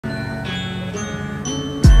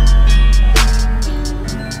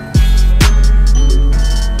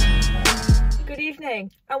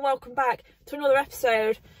evening and welcome back to another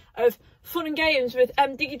episode of Fun and Games with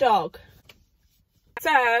Diggy Dog.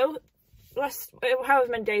 So,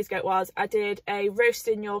 however many days ago it was, I did a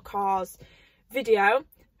roasting your cars video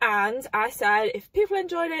and I said if people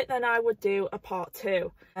enjoyed it then I would do a part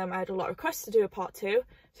 2. I had a lot of requests to do a part 2,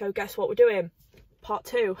 so guess what we're doing? Part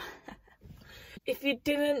 2. If you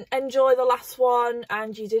didn't enjoy the last one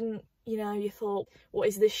and you didn't, you thought, what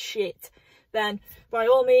is this shit? Then by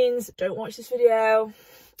all means, don't watch this video.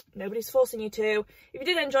 Nobody's forcing you to. If you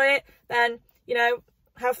did enjoy it, then,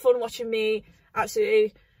 have fun watching me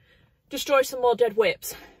absolutely destroy some more dead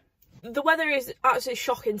whips. The weather is absolutely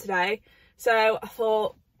shocking today, so I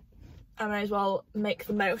thought I may as well make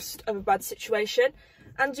the most of a bad situation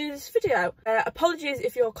and do this video. Apologies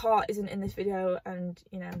if your car isn't in this video and,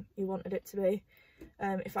 you wanted it to be.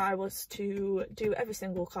 If I was to do every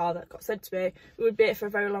single car that got sent to me, we would be here for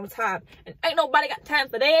a very long time, and ain't nobody got time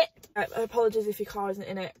for that. Apologies if your car isn't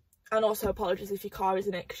in it, and also apologies if your car is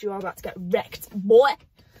in it because you are about to get wrecked, boy.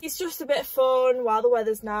 It's just a bit of fun while the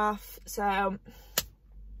weather's naff, so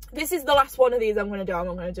this is the last one of these I'm going to do. I'm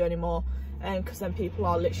not going to do any more, because then people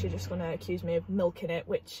are literally just going to accuse me of milking it,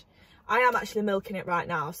 which I am actually milking it right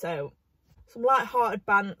now. So some light-hearted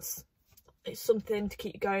bants, it's something to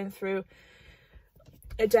keep you going through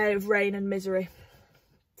a day of rain and misery,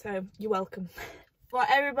 so you're welcome. For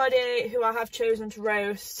everybody who I have chosen to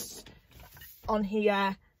roast on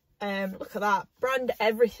here, look at that, brand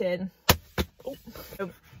everything. Ooh.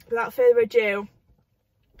 Without further ado,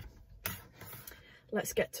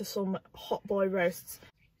 let's get to some hot boy roasts.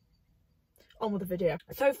 On with the video.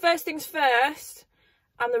 So first things first,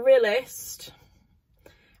 I'm the realist,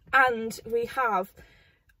 and we have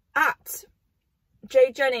at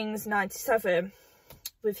J Jennings 97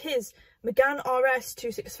 with his Megane RS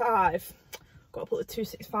 265. Got to put the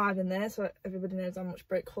 265 in there so everybody knows how much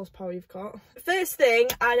brake horsepower you've got. First thing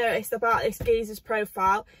I noticed about this geezer's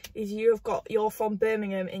profile is you're from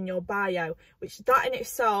Birmingham in your bio, which that in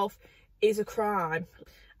itself is a crime.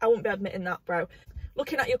 I wouldn't be admitting that, bro.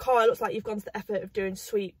 Looking at your car, it looks like you've gone to the effort of doing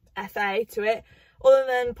sweet FA to it, other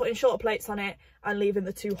than putting shorter plates on it and leaving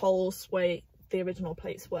the 2 holes where the original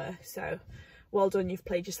plates were. So well done, you've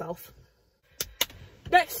played yourself.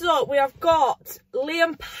 Next up, we have got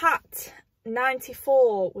Liam Pat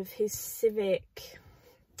 94 with his Civic.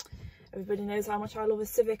 Everybody knows how much I love a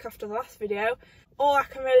Civic after the last video. All I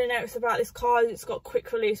can really notice about this car is it's got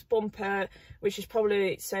quick release bumper, which is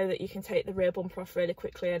probably so that you can take the rear bumper off really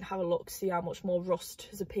quickly and have a look, see how much more rust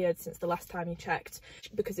has appeared since the last time you checked.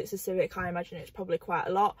 Because it's a Civic, I imagine it's probably quite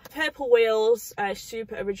a lot. Purple wheels,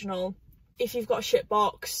 super original. If you've got a shit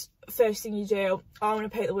box, first thing you do, I want to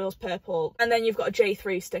paint the wheels purple, and then you've got a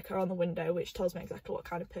J3 sticker on the window, which tells me exactly what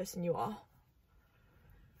kind of person you are.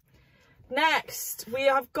 Next, we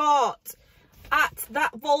have got at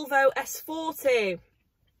that Volvo S40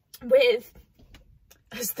 with,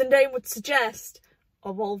 as the name would suggest,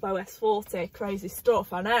 a Volvo S40. Crazy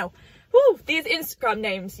stuff, I know. Woo, these Instagram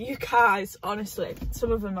names, you guys, honestly,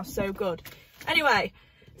 some of them are so good. Anyway,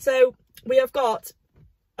 so we have got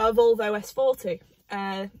a Volvo S40.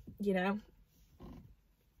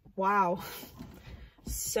 Wow,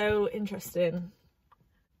 so interesting.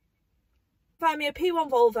 Find me a P1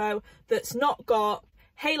 Volvo that's not got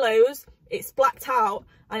halos, it's blacked out,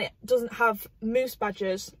 and it doesn't have moose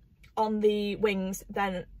badges on the wings,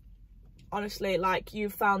 then honestly, like,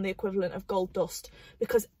 you've found the equivalent of gold dust,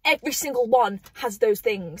 because every single one has those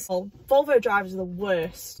things. Well, Volvo drivers are the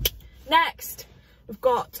worst. Next, we've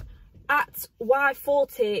got at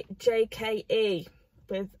Y40JKE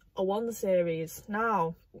with a 1 Series.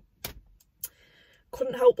 Now,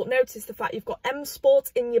 couldn't help but notice the fact you've got M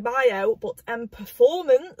Sport in your bio, but M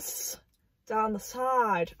Performance down the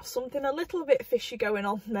side. Something a little bit fishy going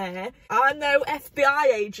on there. I'm no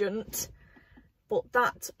FBI agent, but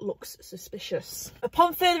that looks suspicious.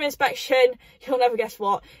 Upon further inspection, you'll never guess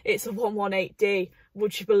what, it's a 118D.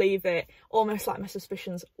 Would you believe it? Almost like my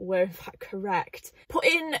suspicions were in fact correct.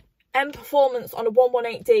 Putting M Performance on a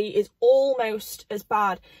 118D is almost as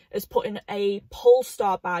bad as putting a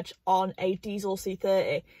Polestar badge on a diesel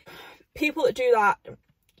C30. People that do that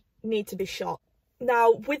need to be shot.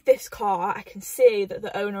 Now, with this car, I can see that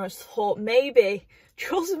the owner has thought maybe,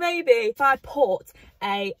 just maybe, if I put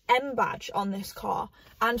a M badge on this car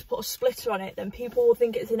and put a splitter on it, then people will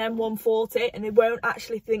think it's an M140 and they won't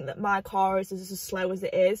actually think that my car is as slow as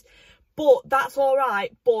it is. But that's all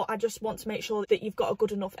right, but I just want to make sure that you've got a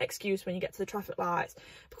good enough excuse when you get to the traffic lights,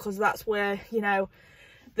 because that's where,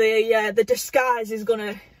 the disguise is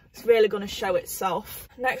really gonna show itself.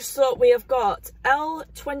 Next up, we have got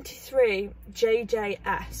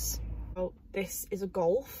L23JJS. Oh, this is a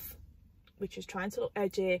Golf which is trying to look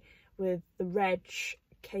edgy with the reg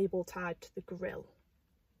cable tied to the grille.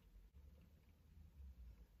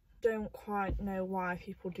 Don't quite know why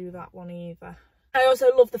people do that one either. I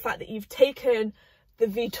also love the fact that you've taken the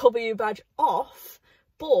VW badge off,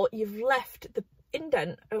 but you've left the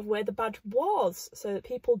indent of where the badge was, so that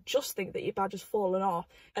people just think that your badge has fallen off,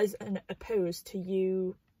 as opposed to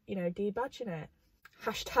you know, debadging it.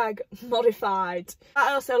 Hashtag modified.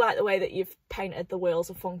 I also like the way that you've painted the wheels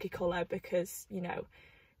a funky colour, because, you know,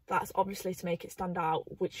 that's obviously to make it stand out,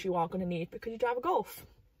 which you are going to need because you drive a Golf.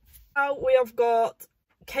 Now we have got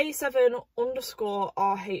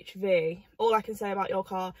K7_RHV. All I can say about your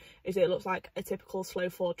car is it looks like a typical slow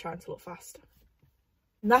Ford trying to look fast.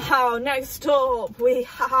 Now, next up we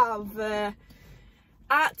have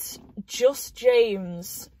at Just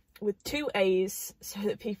James with 2 A's, so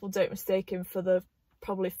that people don't mistake him for the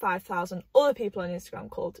probably 5,000 other people on Instagram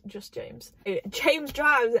called Just James. James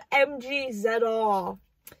drives an MG ZR.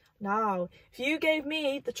 Now, if you gave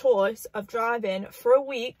me the choice of driving for a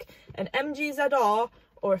week an MG ZR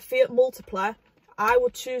or a Fiat Multipla, I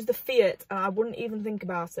would choose the Fiat and I wouldn't even think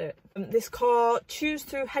about it. This car chews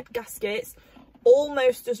through head gaskets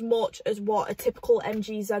almost as much as what a typical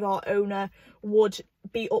MG ZR owner would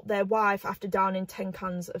beat up their wife after downing 10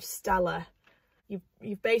 cans of Stella.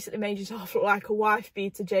 You've basically made yourself look like a wife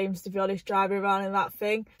beater, James, to be honest, driving around in that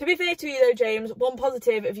thing. To be fair to you though, James, one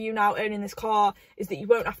positive of you now owning this car is that you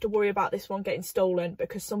won't have to worry about this one getting stolen,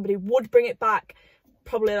 because somebody would bring it back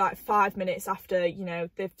probably like 5 minutes after, you know,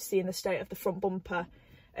 they've seen the state of the front bumper,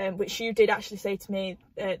 which you did actually say to me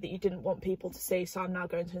that you didn't want people to see, so I'm now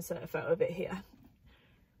going to insert a photo of it here.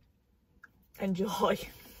 Enjoy.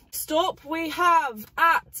 Stop, we have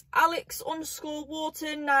at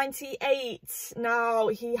Alex_Wharton98. Now,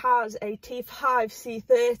 he has a T5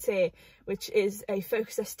 C30, which is a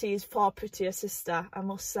Focus ST's far prettier sister, I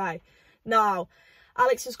must say. Now,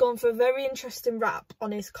 Alex has gone for a very interesting wrap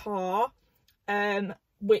on his car,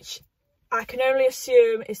 which I can only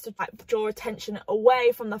assume is to draw attention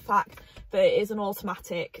away from the fact that it is an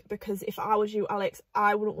automatic, because if I was you, Alex,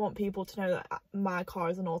 I wouldn't want people to know that my car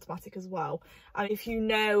is an automatic as well. And if you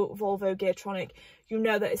know Volvo Geartronic, you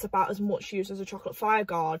know that it's about as much use as a chocolate fire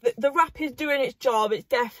guard. The wrap is doing its job. It's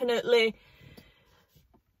definitely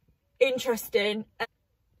interesting.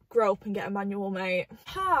 Grow up and get a manual, mate.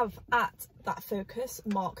 Have at that Focus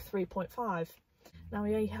Mark 3.5. Now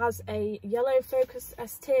he has a yellow Focus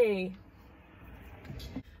ST.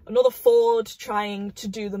 Another Ford trying to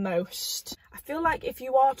do the most. I feel like if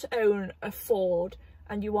you are to own a Ford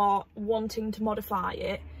and you are wanting to modify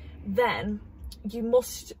it, then you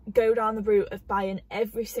must go down the route of buying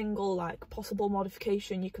every single like possible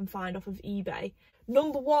modification you can find off of eBay.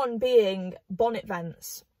 Number one being bonnet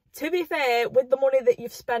vents. To be fair, with the money that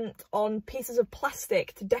you've spent on pieces of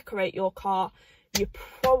plastic to decorate your car, you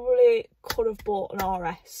probably could have bought an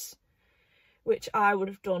RS, which I would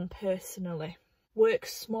have done personally. Work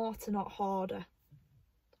smarter, not harder.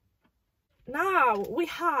 Now we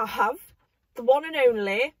have the one and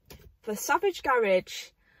only, the Savage Garage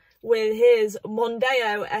with his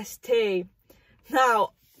Mondeo ST.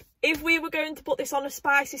 Now, if we were going to put this on a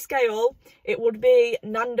spicy scale, it would be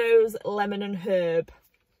Nando's Lemon and Herb.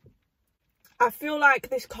 I feel like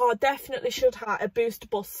this car definitely should have a Boost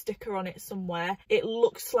Bus sticker on it somewhere. It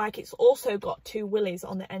looks like it's also got 2 willies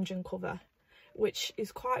on the engine cover, which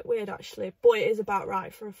is quite weird actually, but it is about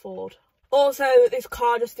right for a Ford. Also, this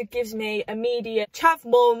car just gives me immediate chav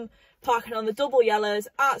mum parking on the double yellows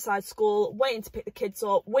outside school, waiting to pick the kids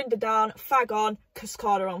up, window down, fag on,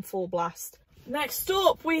 Cascada on full blast. Next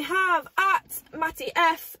up we have at Matty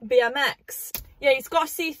F BMX. Yeah, he's got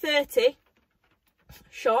a C30,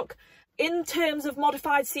 shock. In terms of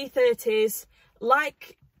modified C30s,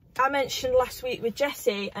 like I mentioned last week with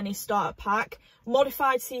Jesse and his starter pack,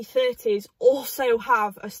 modified C30s also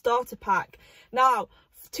have a starter pack. Now,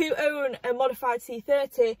 to own a modified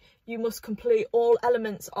C30, you must complete all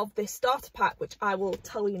elements of this starter pack, which I will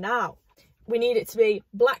tell you now. We need it to be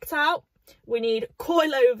blacked out, we need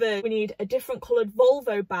coilover, we need a different coloured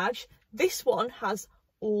Volvo badge. This one has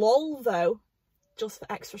Volvo, just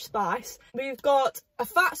for extra spice. We've got a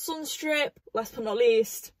fat sun strip, last but not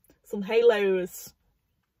least, some halos.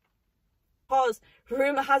 Because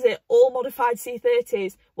rumour has it, all modified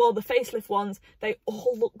C30s, well, the facelift ones, they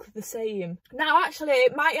all look the same. Now, actually,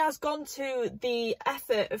 Matty has gone to the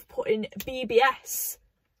effort of putting BBS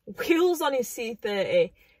wheels on his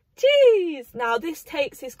C30. Jeez! Now, this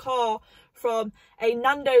takes his car from a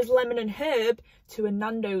Nando's Lemon and Herb to a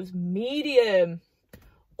Nando's Medium.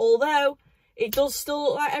 Although, it does still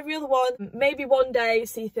look like every other one. Maybe one day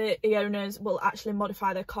C30 owners will actually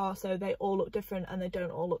modify their car so they all look different and they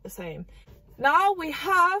don't all look the same. Now we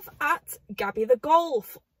have at Gabby the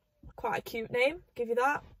Golf, quite a cute name, give you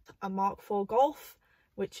that, a Mark IV Golf,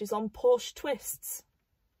 which is on Porsche twists.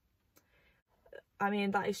 I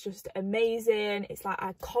mean, that is just amazing. It's like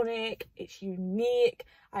iconic, it's unique.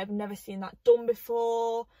 I've never seen that done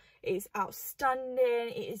before. It's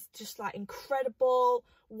outstanding. It is just like incredible,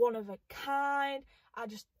 one of a kind. I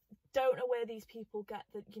just don't know where these people get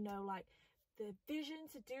the, you know, like the vision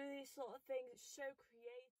to do these sort of things. It's so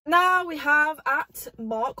creative. Now we have at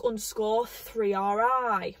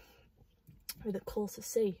Mark_3RI with a Corsa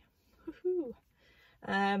C. Woohoo.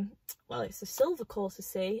 Well, it's a silver Corsa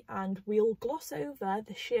C, and we'll gloss over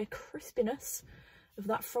the sheer crispiness of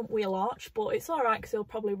that front wheel arch, but it's all right because he'll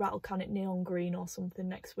probably rattle can it neon green or something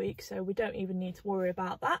next week, so we don't even need to worry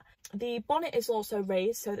about that. The bonnet is also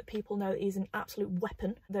raised so that people know that he's an absolute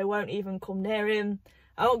weapon. They won't even come near him.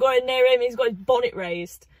 I won't go in near him. He's got his bonnet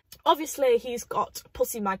raised. Obviously, he's got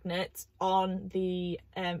pussy magnet on the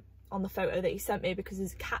photo that he sent me because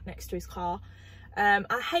there's a cat next to his car.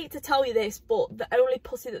 I hate to tell you this, but the only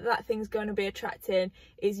pussy that thing's going to be attracting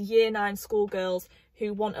is year 9 schoolgirls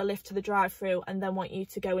who want a lift to the drive-through and then want you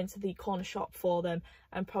to go into the corner shop for them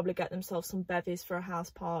and probably get themselves some bevies for a house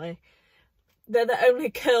party. They're the only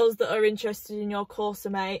girls that are interested in your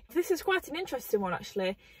Corsa, mate. This is quite an interesting one,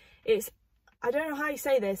 actually. It's, I don't know how you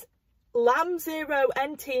say this, Lamb 0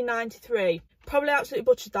 NT93. Probably absolutely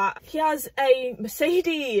butchered that. He has a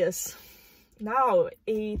Mercedes. Now,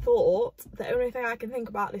 he thought, the only thing I can think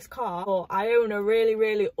about this car, oh, I own a really,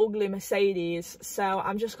 really ugly Mercedes, so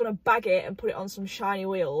I'm just going to bag it and put it on some shiny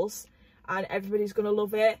wheels, and everybody's going to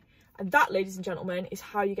love it. And that, ladies and gentlemen, is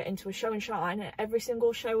how you get into a show and shine at every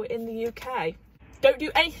single show in the UK. Don't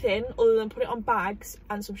do anything other than put it on bags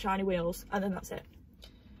and some shiny wheels, and then that's it.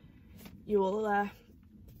 You'll have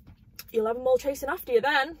them all chasing after you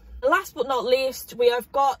then. Last but not least, we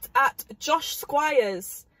have got at Josh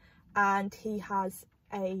Squires, and he has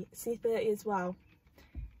a C30 as well.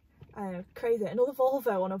 Crazy. Another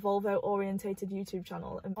Volvo on a Volvo orientated YouTube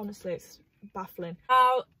channel, and honestly it's baffling.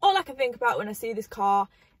 Now, all I can think about when I see this car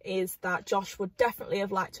is that Josh would definitely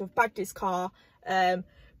have liked to have bagged his car,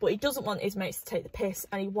 but he doesn't want his mates to take the piss,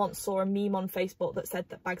 and he once saw a meme on Facebook that said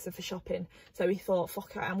that bags are for shopping, so he thought,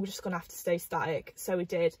 fuck it, I'm just gonna have to stay static. So he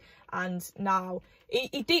did, and now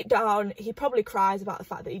he deep down he probably cries about the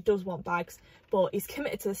fact that he does want bags, but he's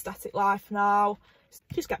committed to the static life now.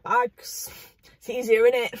 Just get bags, it's easier,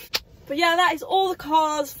 innit? But yeah, that is all the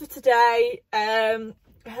cars for today. I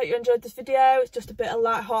hope you enjoyed this video. It's just a bit of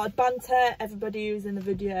light-hearted banter. Everybody who's in the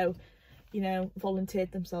video, you know,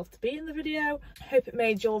 volunteered themselves to be in the video. Hope it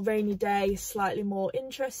made your rainy day slightly more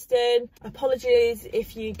interesting. Apologies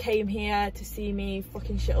if you came here to see me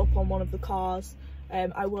fucking shit up on one of the cars.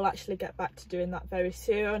 I will actually get back to doing that very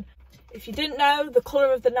soon. If you didn't know, the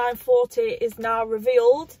colour of the 940 is now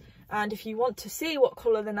revealed, and if you want to see what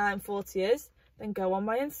colour the 940 is, then go on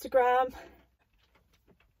my Instagram.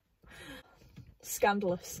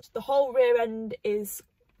 Scandalous. The whole rear end is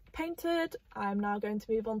painted. I'm now going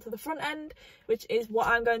to move on to the front end, which is what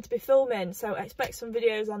I'm going to be filming, so expect some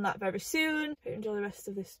videos on that very soon. Hope you enjoy the rest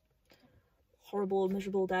of this horrible,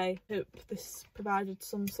 miserable day. Hope this provided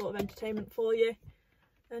some sort of entertainment for you,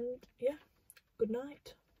 and yeah, good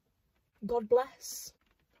night, God bless,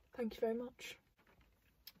 thank you very much.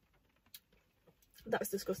 That's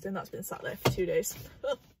disgusting. That's been sat there for 2 days.